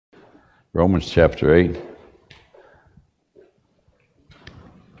Romans chapter 8.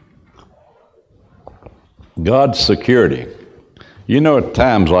 God's security. You know, at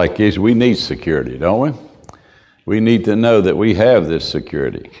times like this, we need security, don't we? We need to know that we have this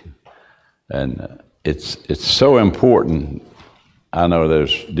security. And it's so important. I know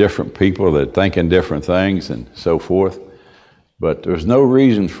there's different people that think in different things and so forth, but there's no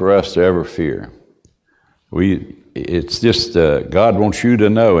reason for us to ever fear. It's just God wants you to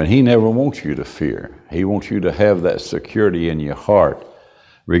know, and He never wants you to fear. He wants you to have that security in your heart.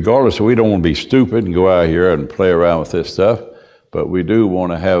 Regardless, we don't want to be stupid and go out here and play around with this stuff, but we do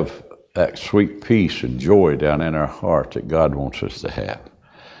want to have that sweet peace and joy down in our heart that God wants us to have.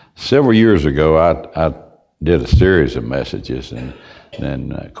 Several years ago, I did a series of messages,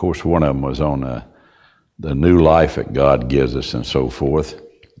 and of course one of them was on the new life that God gives us and so forth.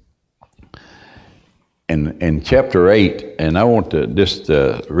 In chapter 8, and I want to just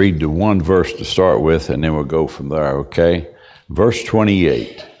read the one verse to start with, and then we'll go from there, okay? Verse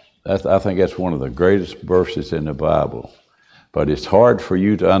 28. I think that's one of the greatest verses in the Bible. But it's hard for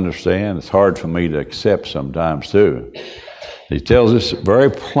you to understand. It's hard for me to accept sometimes too. He tells us very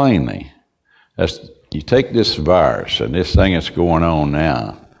plainly, you take this virus and this thing that's going on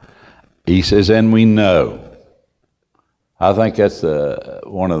now. He says, and we know. I think that's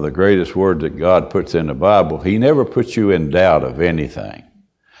one of the greatest words that God puts in the Bible. He never puts you in doubt of anything.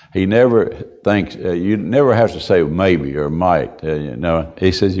 He never thinks, you never have to say maybe or might.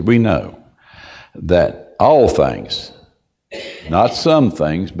 He says, we know that all things, not some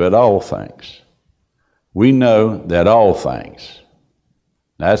things, but all things. We know that all things.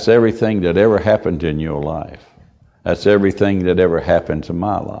 That's everything that ever happened in your life. That's everything that ever happened to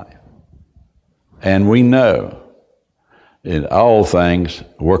my life. And we know that all things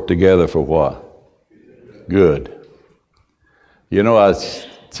work together for what? Good. You know, I was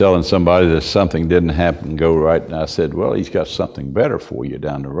telling somebody that something didn't happen and go right, and I said, well, He's got something better for you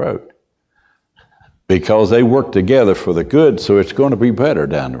down the road. Because they work together for the good, so it's going to be better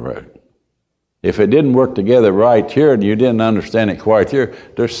down the road. If it didn't work together right here and you didn't understand it quite here,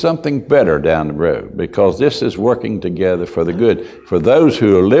 there's something better down the road, because this is working together for the good. For those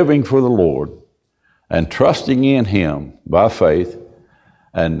who are living for the Lord and trusting in Him by faith,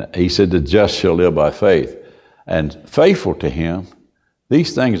 and He said the just shall live by faith, and faithful to Him,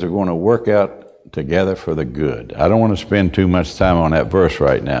 these things are going to work out together for the good. I don't want to spend too much time on that verse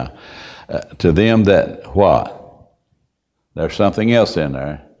right now. To them that what? There's something else in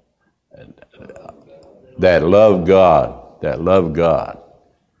there. That love God. That love God.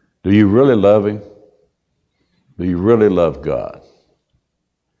 Do you really love Him? Do you really love God?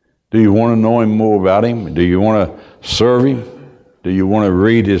 Do you want to know Him more about Him? Do you want to serve Him? Do you want to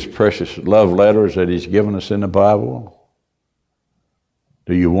read His precious love letters that He's given us in the Bible?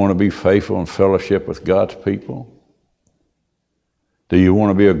 Do you want to be faithful in fellowship with God's people? Do you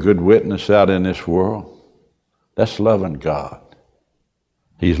want to be a good witness out in this world? That's loving God.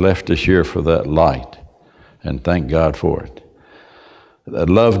 He's left us here for that light, and thank God for it. That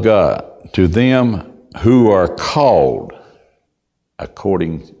love God. To them who are called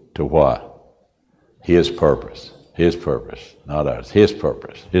according to what? His purpose. His purpose, not ours. His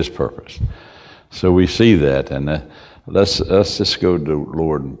purpose. His purpose. So we see that, and let's just go to the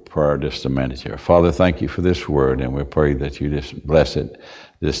Lord in prayer just a minute here. Father, thank You for this word, and we pray that You just bless it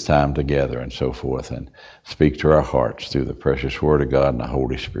this time together and so forth, and speak to our hearts through the precious word of God and the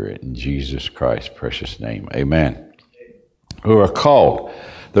Holy Spirit. In Jesus Christ's precious name, amen. Who are called.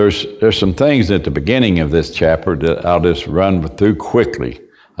 There's some things at the beginning of this chapter that I'll just run through quickly.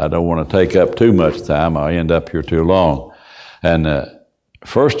 I don't want to take up too much time. I'll end up here too long. And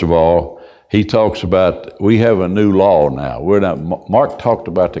first of all, he talks about we have a new law now. Mark talked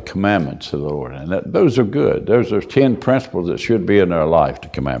about the commandments of the Lord, and those are good. Those are 10 principles that should be in our life, the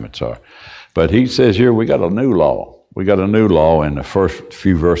commandments are. But he says here we got a new law. We got a new law in the first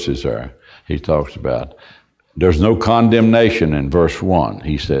few verses there. He talks about there's no condemnation in verse 1.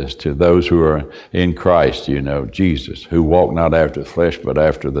 He says, to those who are in Christ, Jesus, who walk not after the flesh, but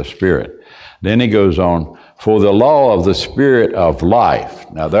after the Spirit. Then he goes on, for the law of the Spirit of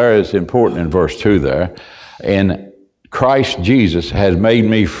life. Now there is important in verse 2 there. And Christ Jesus has made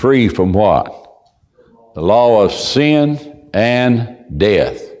me free from what? The law of sin and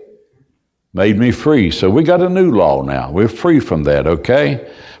death. Made me free. So we got a new law now. We're free from that, okay?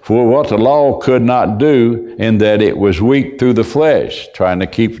 For what the law could not do, in that it was weak through the flesh, trying to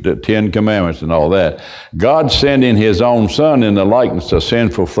keep the 10 commandments and all that, God sending His own Son in the likeness of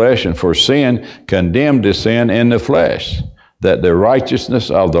sinful flesh, and for sin condemned to sin in the flesh, that the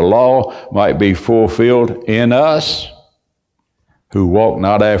righteousness of the law might be fulfilled in us who walk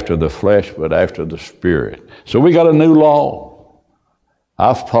not after the flesh, but after the Spirit. So we got a new law.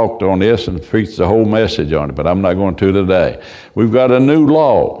 I've talked on this and preached the whole message on it, but I'm not going to today. We've got a new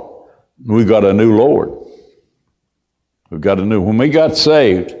law. We've got a new Lord. We've got a new. When we got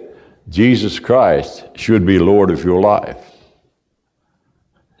saved, Jesus Christ should be Lord of your life.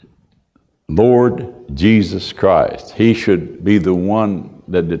 Lord Jesus Christ. He should be the one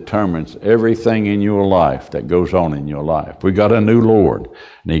that determines everything in your life that goes on in your life. We got a new Lord.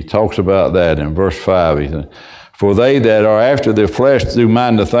 And he talks about that in verse 5. He said, for they that are after the flesh do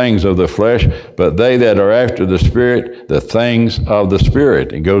mind the things of the flesh, but they that are after the Spirit, the things of the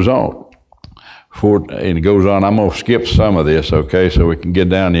Spirit. It goes on. And it goes on. I'm going to skip some of this, okay, so we can get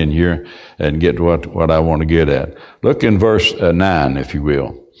down in here and get what I want to get at. Look in verse 9, if you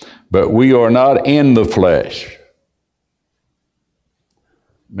will. But we are not in the flesh.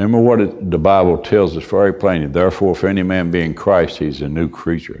 Remember what the Bible tells us very plainly. Therefore, if any man be in Christ, he's a new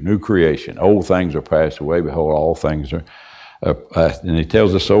creature, a new creation. Old things are passed away. Behold, all things are passed. And he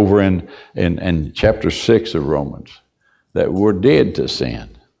tells us over in chapter 6 of Romans that we're dead to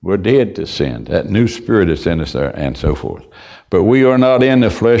sin. We're dead to sin. That new spirit is in us there, and so forth. But we are not in the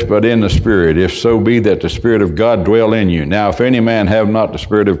flesh, but in the Spirit, if so be that the Spirit of God dwell in you. Now, if any man have not the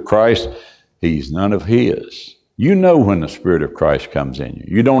Spirit of Christ, he's none of his. You know when the Spirit of Christ comes in you.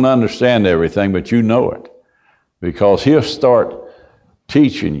 You don't understand everything, but you know it. Because he'll start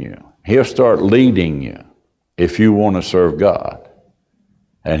teaching you. He'll start leading you if you want to serve God.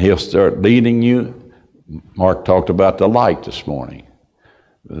 And he'll start leading you. Mark talked about the light this morning.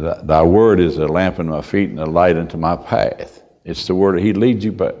 Thy word is a lamp unto my feet and a light unto my path. It's the word. He leads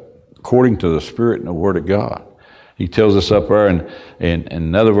you, but according to the Spirit and the Word of God. He tells us up there in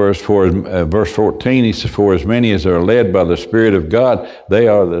another verse, verse 14, he says, for as many as are led by the Spirit of God, they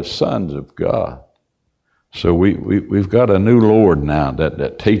are the sons of God. So we've got a new Lord now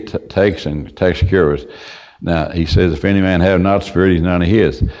that takes care of us. Now, he says, if any man have not Spirit, he's none of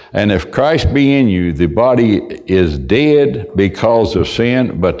his. And if Christ be in you, the body is dead because of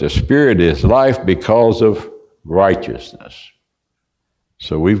sin, but the Spirit is life because of righteousness.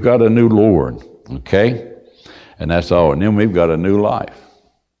 So we've got a new Lord, okay? And that's all. And then we've got a new life.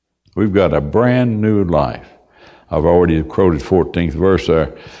 We've got a brand new life. I've already quoted 14th verse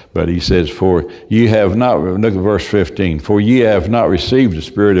there, but he says, for ye have not, look at verse 15, for ye have not received the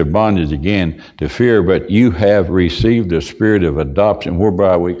spirit of bondage again to fear, but you have received the spirit of adoption,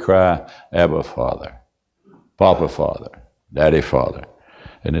 whereby we cry, Abba, Father, Papa, Father, Daddy, Father.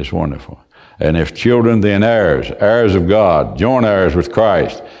 And it's wonderful. And if children, then heirs, heirs of God, joint heirs with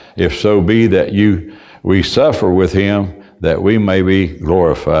Christ, if so be that we suffer with him, that we may be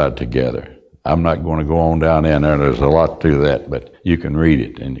glorified together. I'm not going to go on down in there. There's a lot to that, but you can read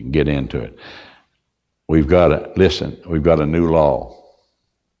it and get into it. We've got a new law.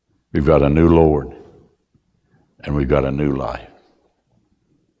 We've got a new Lord. And we've got a new life.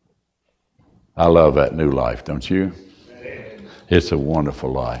 I love that new life, don't you? It's a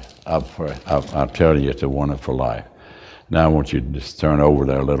wonderful life. I'll tell you, it's a wonderful life. Now I want you to just turn over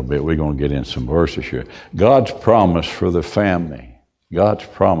there a little bit. We're going to get in some verses here. God's promise for the family. God's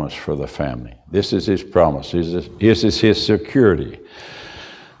promise for the family. This is his promise. This is his security.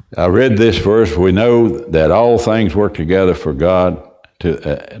 I read this verse. We know that all things work together for God,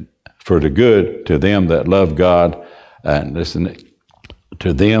 for the good to them that love God, and listen,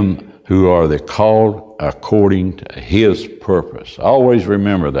 to them who are the called according to his purpose. Always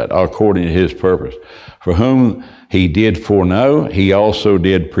remember that, according to his purpose. For whom he did foreknow, he also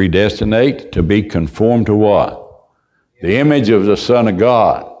did predestinate to be conformed to what? The image of the Son of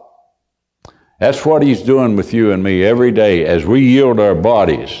God. That's what he's doing with you and me every day as we yield our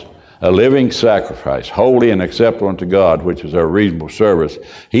bodies, a living sacrifice, holy and acceptable unto God, which is our reasonable service.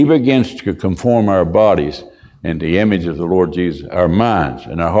 He begins to conform our bodies into the image of the Lord Jesus, our minds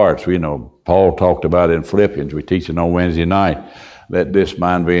and our hearts. We know Paul talked about it in Philippians. We teach it on Wednesday night. Let this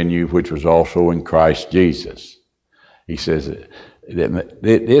mind be in you, which was also in Christ Jesus. He says,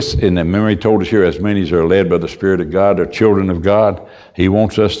 this, in the memory told us here, as many as are led by the Spirit of God are children of God. He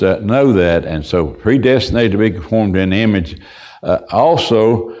wants us to know that, and so predestinated to be conformed in the image.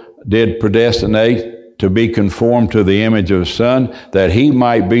 Also did predestinate to be conformed to the image of the Son, that he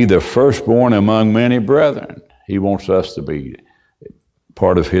might be the firstborn among many brethren. He wants us to be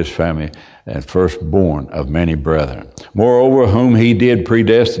part of his family and firstborn of many brethren. Moreover, whom he did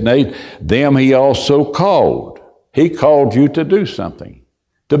predestinate, them he also called. He called you to do something,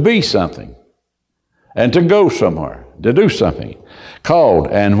 to be something, and to go somewhere, to do something. Called,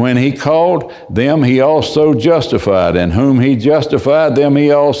 and when he called, them he also justified, and whom he justified, them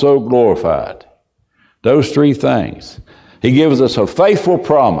he also glorified. Those three things. He gives us a faithful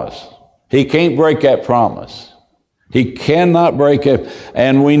promise. He can't break that promise. He cannot break it.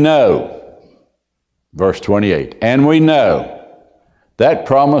 And we know, verse 28, and we know that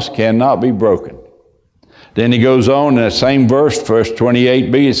promise cannot be broken. Then he goes on in the same verse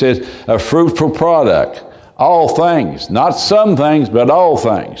 28b, it says, a fruitful product. All things, not some things, but all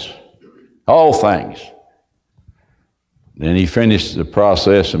things. All things. Then he finished the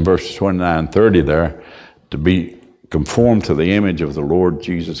process in verses 29 and 30 there to be conformed to the image of the Lord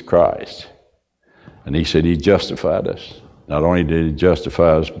Jesus Christ. And he said he justified us. Not only did he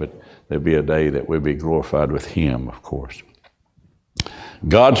justify us, but there'll be a day that we'll be glorified with him, of course.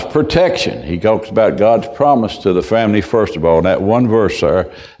 God's protection. He talks about God's promise to the family, first of all, in that one verse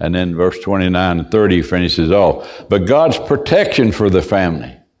there, and then verse 29 and 30 he finishes all. But God's protection for the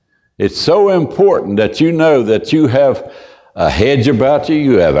family. It's so important that you know that you have a hedge about you,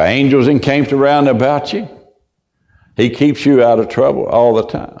 you have angels encamped around about you. He keeps you out of trouble all the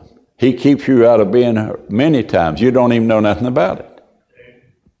time. He keeps you out of being hurt many times. You don't even know nothing about it.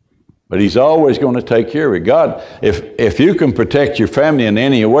 But he's always going to take care of it. God, if you can protect your family in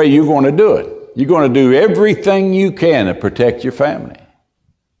any way, you're going to do it. You're going to do everything you can to protect your family.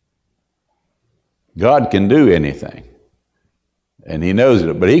 God can do anything. And he knows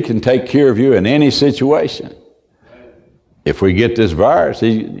it. But he can take care of you in any situation. If we get this virus,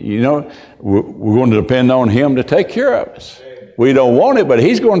 we're going to depend on him to take care of us. We don't want it, but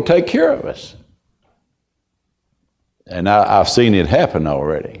he's going to take care of us. And I've seen it happen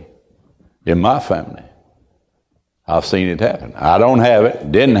already. In my family, I've seen it happen. I don't have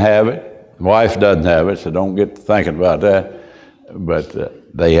it, didn't have it. Wife doesn't have it, so don't get to thinking about that.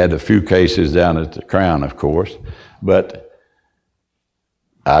 But they had a few cases down at the Crown, of course. But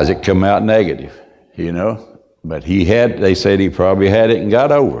Isaac come out negative, But they said he probably had it and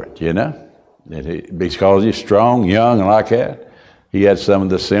got over it, because he's strong, young, and like that. He had some of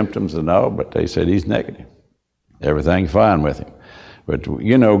the symptoms and all, but they said he's negative. Everything's fine with him. But,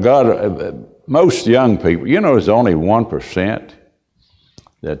 God, most young people, there's only 1%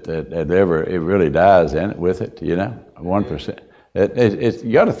 that ever, it really dies in it with it, 1%.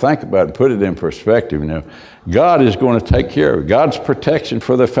 You got to think about it and put it in perspective, God is going to take care of it. God's protection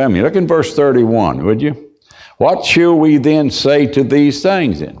for the family. Look in verse 31, would you? What shall we then say to these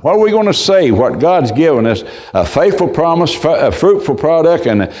things then? What are we going to say? What God's given us, a faithful promise, a fruitful product,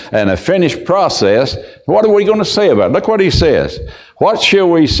 and a finished process. What are we going to say about it? Look what he says. What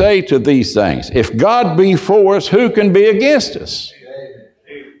shall we say to these things? If God be for us, who can be against us?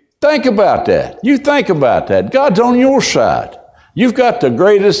 Think about that. You think about that. God's on your side. You've got the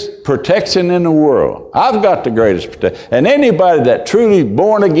greatest protection in the world. I've got the greatest protection. And anybody that truly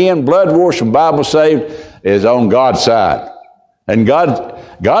born again, blood washed, and Bible saved is on God's side. And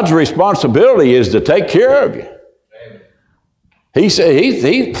God's responsibility is to take care of you. He said,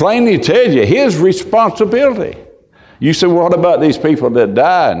 he plainly tells you his responsibility. You say, well, what about these people that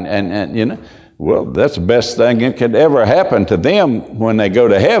die? And well, that's the best thing that could ever happen to them when they go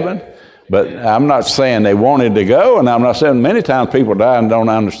to heaven. But I'm not saying they wanted to go, and I'm not saying many times people die and don't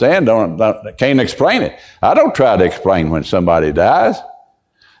understand, can't explain it. I don't try to explain when somebody dies.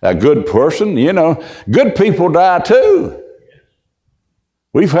 A good person, good people die too.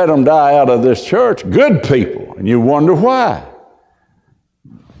 We've had them die out of this church, good people, and you wonder why.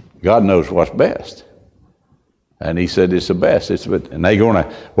 God knows what's best. And he said it's the best. And they're going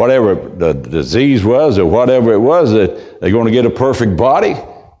to, whatever the disease was or whatever it was, they're going to get a perfect body.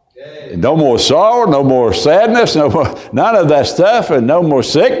 No more sorrow, no more sadness, none of that stuff, and no more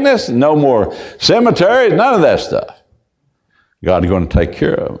sickness, no more cemeteries, none of that stuff. God's going to take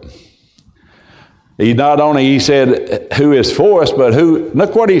care of them. He said, who is for us, but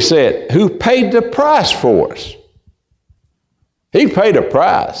look what he said, who paid the price for us. He paid a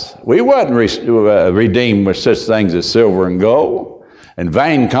price. We wasn't redeemed with such things as silver and gold and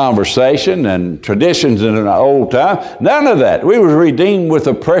vain conversation and traditions in the old time. None of that. We were redeemed with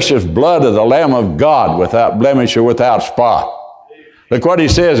the precious blood of the Lamb of God without blemish or without spot. Look what he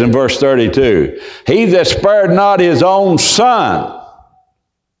says in verse 32. He that spared not his own son,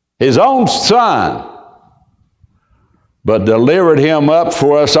 but delivered him up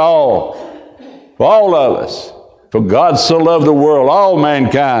for us all, for all of us. For God so loved the world, all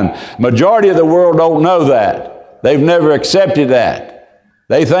mankind. Majority of the world don't know that. They've never accepted that.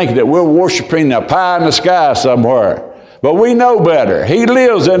 They think that we're worshiping a pie in the sky somewhere. But we know better. He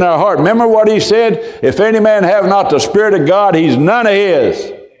lives in our heart. Remember what he said? If any man have not the Spirit of God, he's none of his.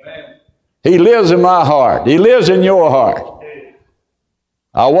 Amen. He lives in my heart. He lives in your heart.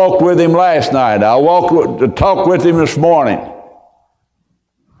 I walked with him last night. I talked with him this morning.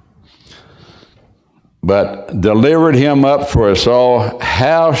 but delivered him up for us all,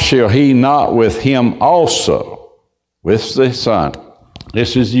 how shall he not with him also, with the Son,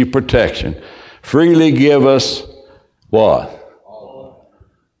 this is your protection, freely give us what?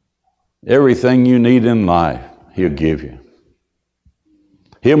 Everything you need in life, he'll give you.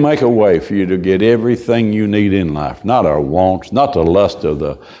 He'll make a way for you to get everything you need in life. Not our wants, not the lust of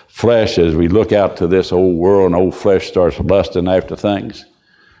the flesh as we look out to this old world and old flesh starts lusting after things.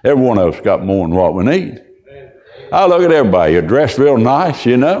 Every one of us got more than what we need. I look at everybody. You're dressed real nice,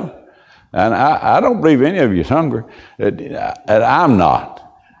 you know. And I don't believe any of you is hungry. And I'm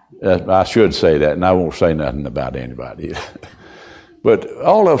not. I should say that, and I won't say nothing about anybody. But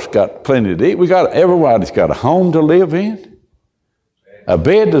all of us got plenty to eat. Everybody's got a home to live in, a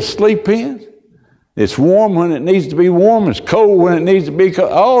bed to sleep in. It's warm when it needs to be warm. It's cold when it needs to be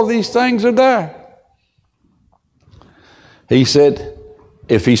cold. All these things are there. He said,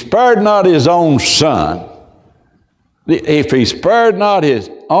 if he spared not his own son, if he spared not his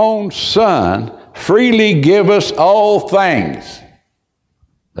own son, freely give us all things.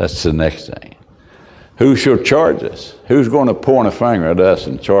 That's the next thing. Who shall charge us? Who's going to point a finger at us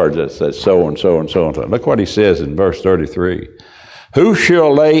and charge us that so and so and so and so? Look what he says in verse 33. Who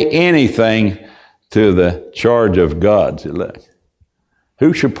shall lay anything to the charge of God's elect?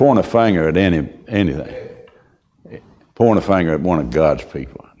 Who should point a finger at anything? Point a finger at one of God's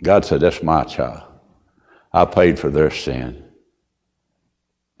people. God said, that's my child. I paid for their sin.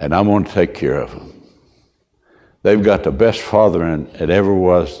 And I'm going to take care of them. They've got the best father that ever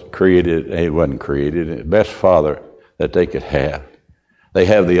was created. It wasn't created. The best father that they could have. They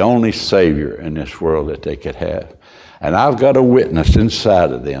have the only Savior in this world that they could have. And I've got a witness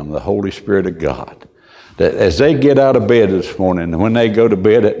inside of them, the Holy Spirit of God, that as they get out of bed this morning, and when they go to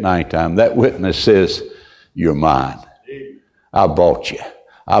bed at nighttime, that witness says, you're mine. I bought you.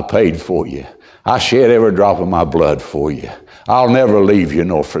 I paid for you. I shed every drop of my blood for you. I'll never leave you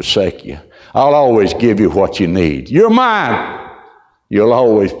nor forsake you. I'll always give you what you need. You're mine. You'll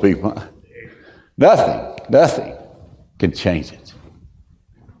always be mine. Nothing can change it.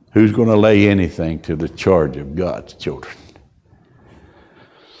 Who's going to lay anything to the charge of God's children?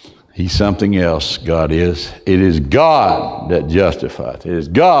 He's something else, God is. It is God that justifies. It is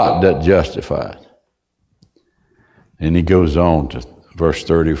God that justifies. And he goes on to verse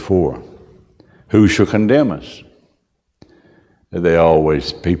 34. Who shall condemn us?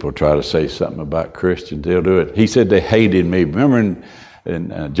 People try to say something about Christians, they'll do it. He said they hated me. Remember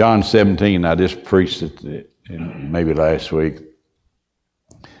in John 17, I just preached it maybe last week.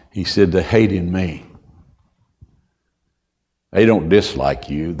 He said they hated me. They don't dislike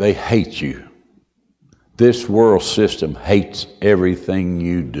you, they hate you. This world system hates everything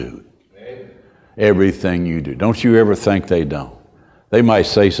you do. Everything you do. Don't you ever think they don't. They might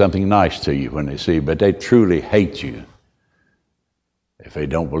say something nice to you when they see you, but they truly hate you if they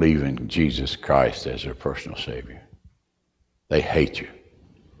don't believe in Jesus Christ as their personal Savior. They hate you.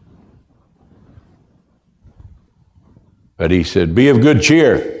 But he said, be of good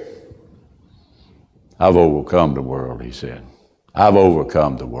cheer. I've overcome the world, he said. I've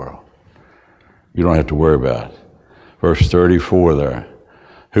overcome the world. You don't have to worry about it. Verse 34 there.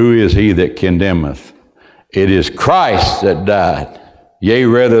 Who is he that condemneth? It is Christ that died. Yea,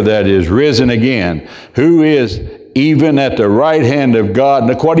 rather that is risen again, who is even at the right hand of God.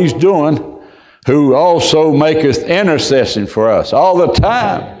 Look what he's doing, who also maketh intercession for us all the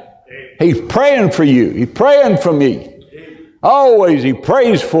time. He's praying for you. He's praying for me. Always he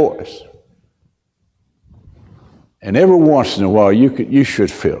prays for us. And every once in a while, you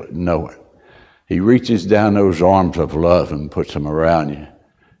should feel it, know it. He reaches down those arms of love and puts them around you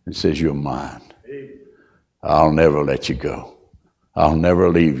and says, you're mine. I'll never let you go. I'll never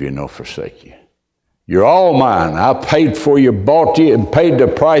leave you nor forsake you. You're all mine. I paid for you, bought you, and paid the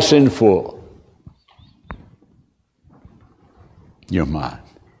price in full. You're mine.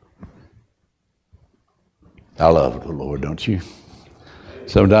 I love the Lord, don't you?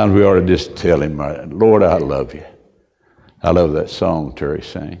 Sometimes we ought to just tell him, Lord, I love you. I love that song Terry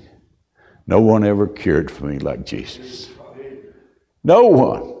sang. No one ever cared for me like Jesus. No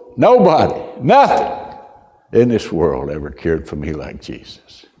one, nobody, nothing in this world ever cared for me like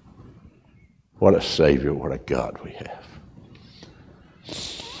Jesus. What a Savior, what a God we have.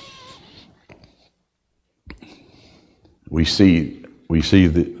 We see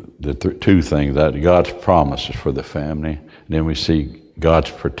the two things, that God's promises for the family, and then we see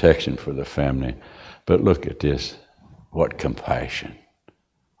God's protection for the family. But look at this. What compassion.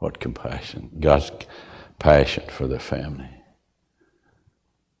 What compassion. God's passion for the family.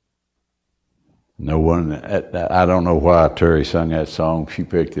 No one, I don't know why Terry sung that song. She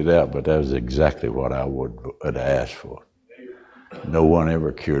picked it out, but that was exactly what I would have asked for. No one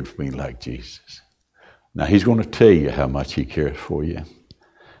ever cared for me like Jesus. Now, he's going to tell you how much he cares for you.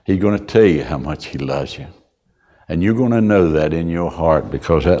 He's going to tell you how much he loves you. And you're going to know that in your heart,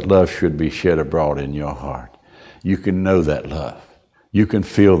 because that love should be shed abroad in your heart. You can know that love. You can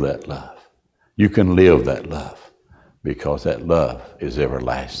feel that love. You can live that love, because that love is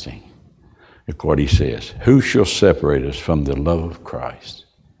everlasting. Look what he says. Who shall separate us from the love of Christ?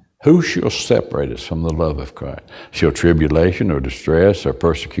 Who shall separate us from the love of Christ? Shall tribulation or distress or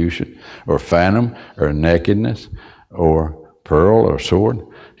persecution or famine or nakedness or peril or sword?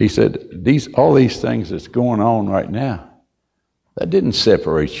 He said, all these things that's going on right now, that didn't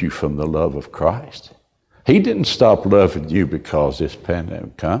separate you from the love of Christ. He didn't stop loving you because this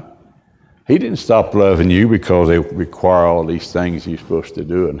pandemic come. He didn't stop loving you because they require all these things you're supposed to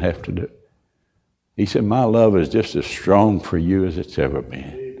do and have to do. He said, my love is just as strong for you as it's ever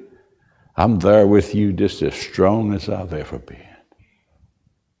been. I'm there with you just as strong as I've ever been.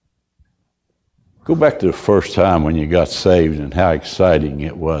 Go back to the first time when you got saved and how exciting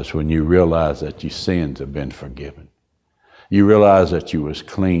it was when you realized that your sins have been forgiven. You realized that you was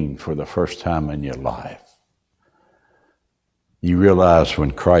clean for the first time in your life. You realized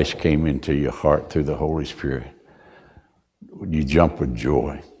when Christ came into your heart through the Holy Spirit, you jumped with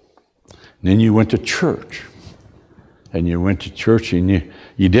joy. And then you went to church. And you went to church and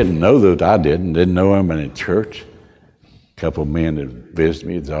you didn't know that I didn't know him in church. A couple of men that visited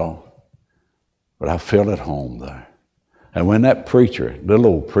me, that's all. But I felt at home there. And when that preacher, little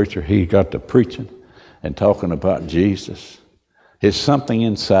old preacher, he got to preaching and talking about Jesus, it's something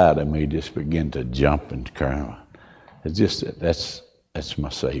inside of me just began to jump and cry. It's just, that's my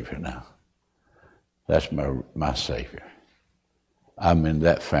Savior now. That's my Savior. I'm in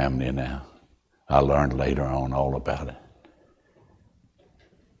that family now. I learned later on all about it.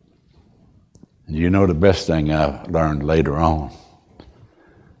 And you know the best thing I learned later on?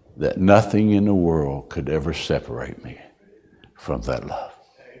 That nothing in the world could ever separate me from that love.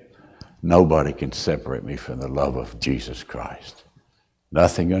 Nobody can separate me from the love of Jesus Christ.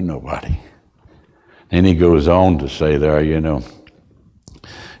 Nothing or nobody. And he goes on to say there,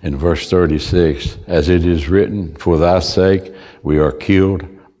 in verse 36, as it is written, for thy sake we are killed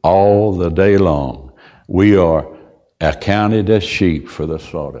all the day long. We are accounted as sheep for the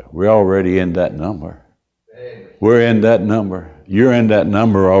slaughter. We're already in that number. We're in that number. You're in that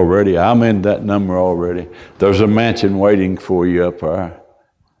number already. I'm in that number already. There's a mansion waiting for you up there.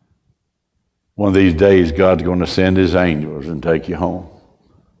 One of these days, God's going to send his angels and take you home,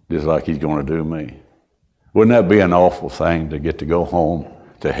 just like he's going to do me. Wouldn't that be an awful thing to get to go home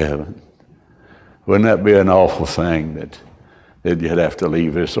to heaven? Wouldn't that be an awful thing that you'd have to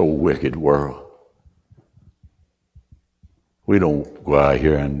leave this old wicked world? We don't go out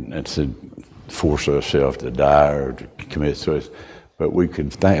here and force ourselves to die or to commit suicide, but we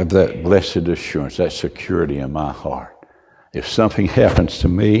can have that blessed assurance, that security in my heart. If something happens to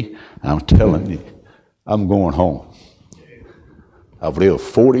me, I'm telling you, I'm going home. I've lived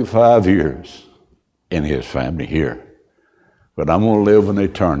 45 years in his family here, but I'm going to live an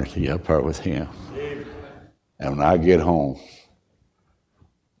eternity up there with him. And when I get home,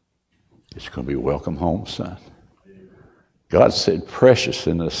 it's going to be welcome home, son. God said, precious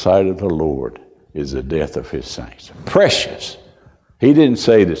in the sight of the Lord is the death of his saints. Precious. He didn't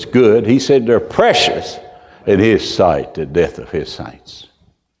say that's good. He said they're precious in his sight, the death of his saints.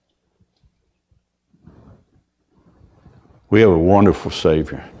 We have a wonderful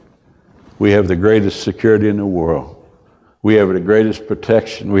Savior. We have the greatest security in the world. We have the greatest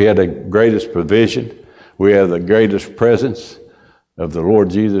protection. We have the greatest provision. We have the greatest presence of the Lord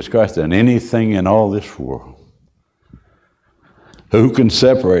Jesus Christ than anything in all this world. Who can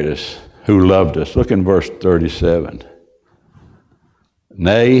separate us? Who loved us? Look in verse 37.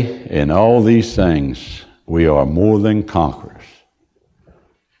 Nay, in all these things we are more than conquerors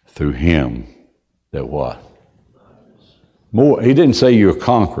through him that what? More. He didn't say you're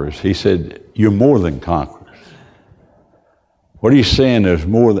conquerors. He said you're more than conquerors. What he's saying is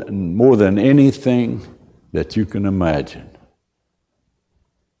more than anything that you can imagine.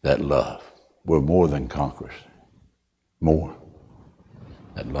 That love. We're more than conquerors. More.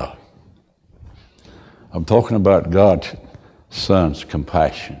 That love. I'm talking about God's Son's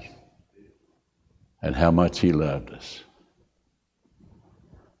compassion and how much he loved us.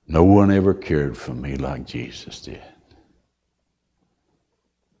 No one ever cared for me like Jesus did.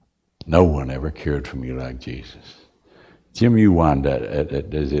 No one ever cared for me like Jesus. Jim, you wind that.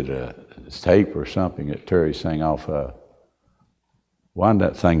 Is it a tape or something that Terry sang off of? Wind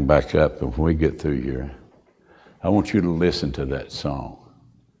that thing back up, and when we get through here, I want you to listen to that song.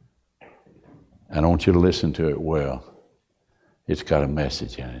 And I want you to listen to it well. It's got a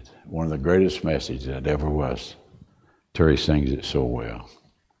message in it. One of the greatest messages that ever was. Terry sings it so well.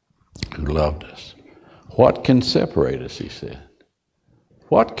 Who loved us. What can separate us, he said.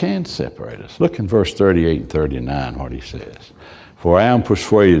 What can separate us? Look in verse 38 and 39 what he says. For I am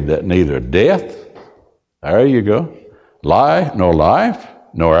persuaded that neither death, there you go, nor life,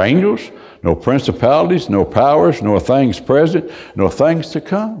 nor angels, nor principalities, nor powers, nor things present, nor things to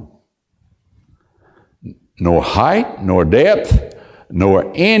come, nor height, nor depth,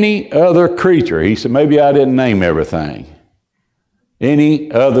 nor any other creature. He said, maybe I didn't name everything.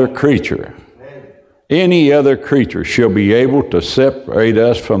 Any other creature. Any other creature shall be able to separate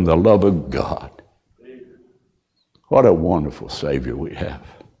us from the love of God. What a wonderful Savior we have,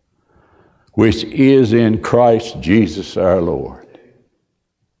 which is in Christ Jesus our Lord.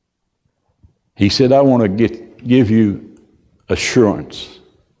 He said, I want to give you assurance.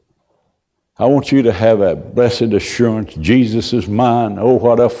 I want you to have that blessed assurance. Jesus is mine. Oh,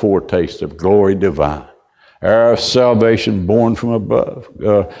 what a foretaste of glory divine. Our salvation born from above.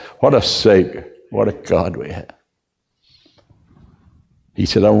 What a Savior. What a God we have. He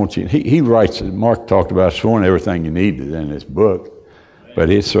said, I want you. He writes, Mark talked about showing everything you needed in this book, but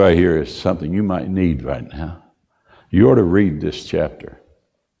it's right here is something you might need right now. You ought to read this chapter.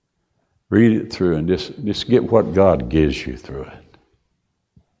 Read it through and just get what God gives you through it.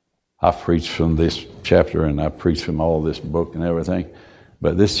 I preached from this chapter and I preached from all this book and everything,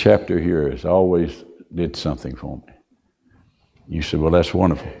 but this chapter here has always did something for me. You said, well, that's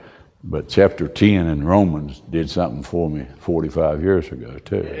wonderful. But chapter 10 in Romans did something for me 45 years ago,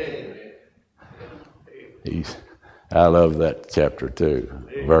 too. I love that chapter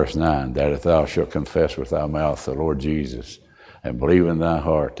 2, verse 9, that if thou shalt confess with thy mouth the Lord Jesus and believe in thy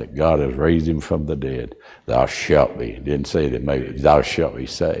heart that God has raised him from the dead, thou shalt be. It didn't say that maybe, thou shalt be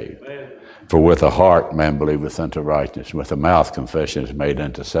saved. For with the heart man believeth unto righteousness, with the mouth confession is made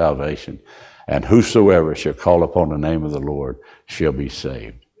unto salvation. And whosoever shall call upon the name of the Lord shall be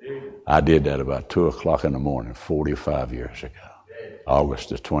saved. I did that about 2 o'clock in the morning, 45 years ago, August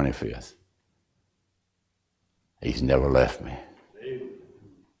the 25th. He's never left me.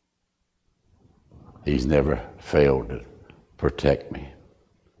 He's never failed to protect me.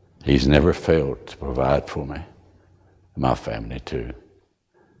 He's never failed to provide for me, my family too.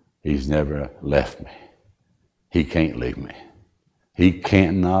 He's never left me. He can't leave me. He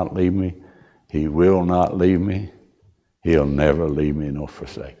cannot leave me. He will not leave me. He'll never leave me nor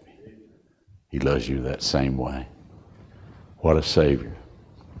forsake me. He loves you that same way. What a Savior.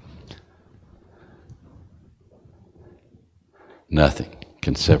 Nothing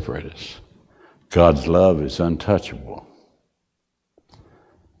can separate us. God's love is untouchable.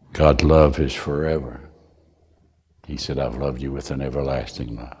 God's love is forever. He said, I've loved you with an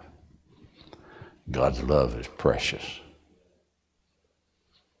everlasting love. God's love is precious.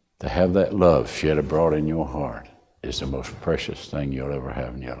 To have that love shed abroad in your heart is the most precious thing you'll ever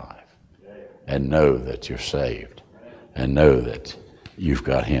have in your life. And know that you're saved. And know that you've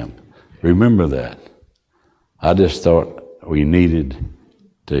got him. Remember that. I just thought we needed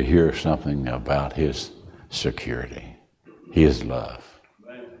to hear something about his security, his love,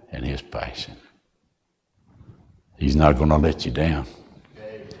 and his passion. He's not going to let you down.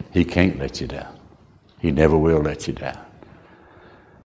 He can't let you down. He never will let you down.